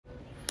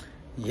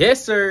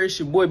Yes, sir. It's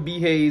your boy B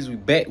Hayes. We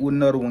back with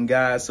another one,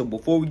 guys. So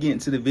before we get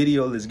into the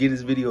video, let's give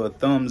this video a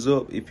thumbs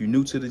up. If you're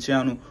new to the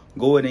channel,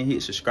 go ahead and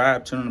hit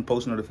subscribe, turn on the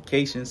post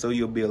notifications so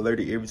you'll be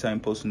alerted every time I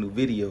post a new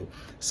video.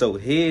 So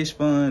hedge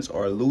funds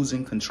are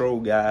losing control,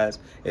 guys,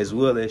 as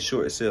well as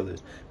short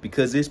sellers,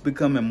 because it's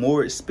becoming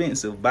more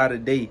expensive by the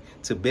day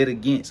to bet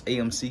against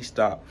AMC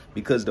stock,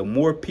 because the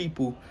more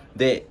people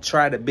that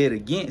try to bet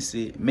against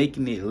it,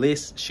 making it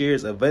less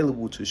shares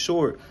available to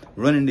short,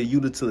 running the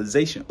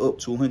utilization up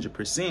to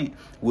 100%,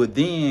 will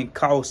then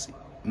cost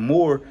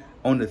more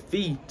on the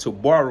fee to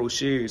borrow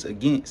shares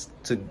against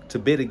to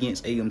bet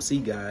against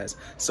AMC, guys.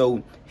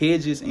 So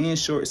hedges and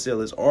short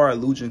sellers are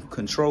losing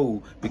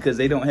control because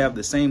they don't have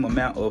the same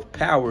amount of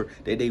power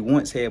that they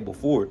once had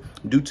before,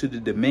 due to the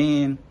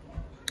demand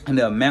and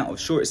the amount of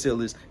short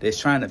sellers that's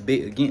trying to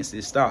bet against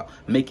this stock,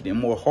 making it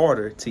more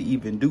harder to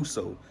even do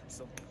so,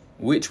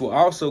 which will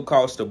also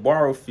cause the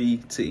borrow fee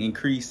to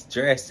increase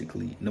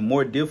drastically. The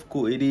more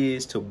difficult it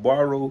is to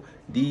borrow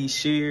these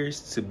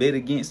shares to bet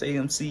against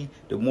AMC,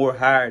 the more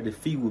higher the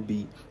fee will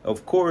be.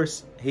 Of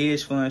course,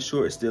 hedge fund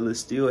short sellers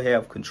still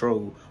have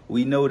control.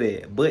 We know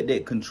that, but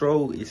that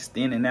control is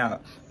thinning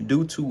out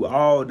due to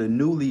all the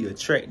newly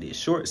attracted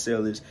short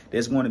sellers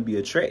that's going to be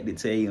attracted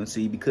to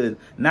AMC, because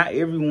not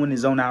everyone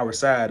is on our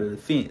side of the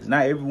fence.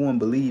 Not everyone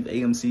believes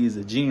AMC is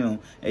a gem,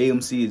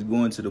 AMC is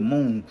going to the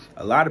moon.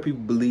 A lot of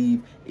people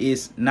believe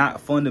it's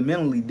not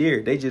fundamentally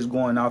there. They just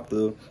going off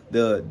the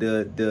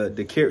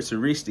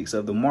characteristics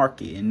of the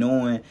market and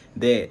knowing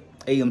that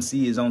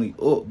AMC is only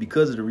up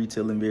because of the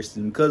retail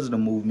investors, because of the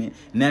movement.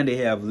 Now they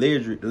have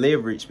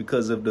leverage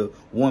because of the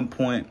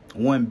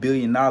 $1.1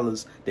 billion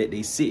that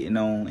they sitting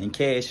on in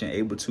cash, and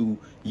able to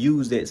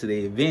use that to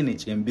their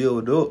advantage and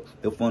build up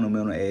the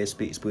fundamental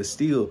aspects. But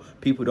still,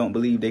 people don't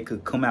believe they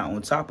could come out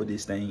on top of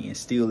this thing, and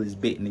still is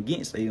betting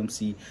against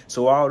AMC.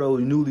 So all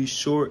those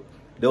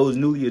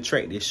newly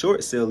attracted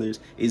short sellers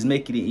is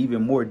making it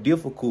even more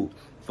difficult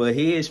for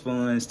hedge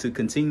funds to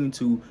continue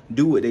to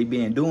do what they've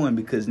been doing,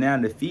 because now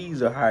the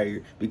fees are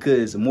higher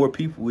because more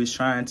people is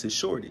trying to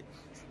short it.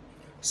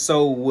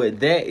 So what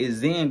that is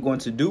then going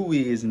to do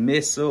is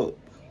mess up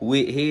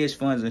with hedge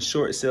funds and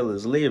short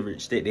sellers'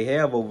 leverage that they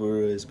have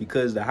over us,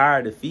 because the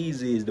higher the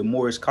fees is, the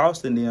more it's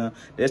costing them.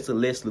 That's the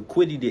less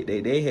liquidity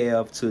that they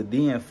have to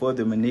then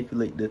further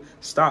manipulate the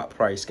stock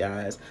price,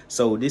 guys.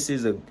 So this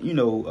is a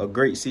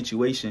great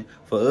situation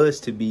for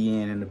us to be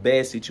in, and a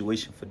bad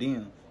situation for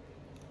them,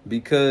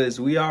 because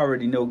we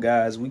already know,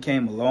 guys, we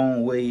came a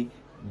long way,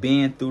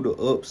 been through the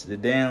ups, the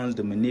downs,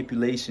 the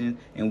manipulation,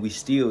 and we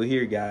still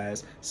here,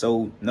 guys.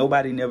 So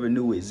nobody never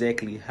knew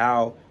exactly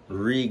how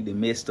rigged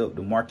and messed up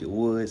the market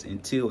was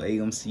until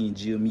AMC and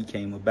GME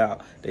came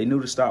about. They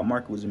knew the stock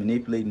market was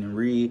manipulating and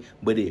rigged,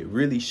 but it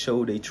really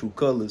showed their true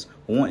colors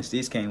once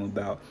this came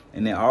about.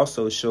 And it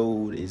also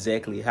showed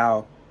exactly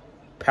how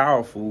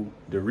powerful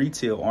the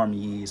retail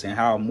army is and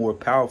how more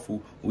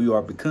powerful we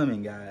are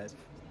becoming, guys.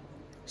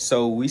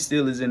 So we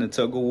still is in a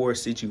tug of war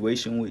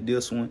situation with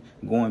this one,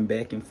 going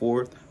back and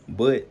forth,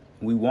 but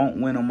we won't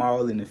win them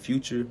all in the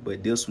future.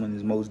 But this one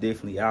is most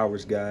definitely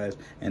ours, guys,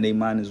 and they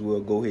might as well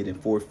go ahead and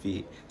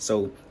forfeit.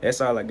 So that's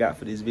all I got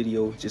for this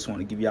video. Just want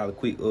to give y'all a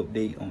quick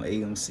update on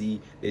AMC,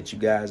 that you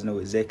guys know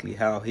exactly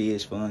how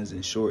hedge funds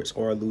and shorts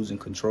are losing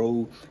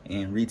control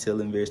and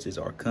retail investors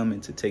are coming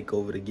to take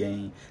over the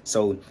game.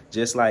 So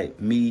just like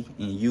me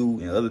and you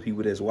and other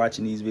people that's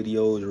watching these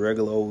videos,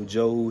 regular old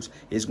Joes,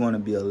 it's going to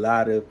be a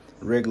lot of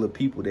regular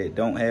people that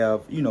don't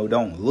have,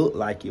 don't look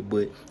like it,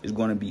 but it's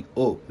going to be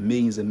up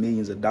millions and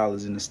millions of dollars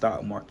in the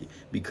stock market,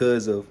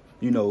 because of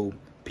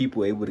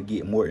people able to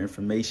get more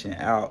information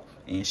out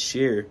and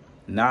share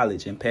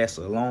knowledge and pass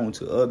it along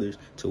to others,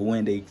 to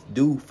when they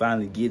do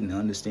finally get and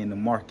understand the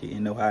market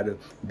and know how to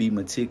be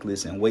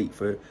meticulous and wait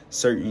for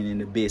certain and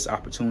the best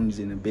opportunities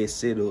and the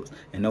best setups,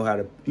 and know how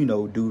to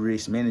do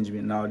risk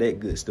management and all that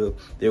good stuff.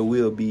 There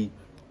will be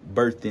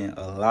birthing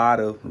a lot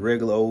of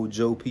regular old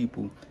Joe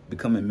people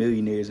becoming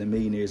millionaires and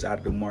millionaires out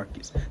of the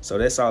markets. So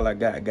that's all I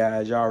got,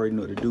 guys. Y'all already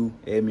know what to do.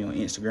 Add me on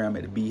Instagram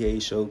at the B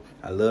Hayes Show.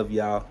 I love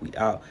y'all. We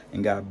out,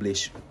 and God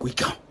bless you. We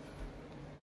gone.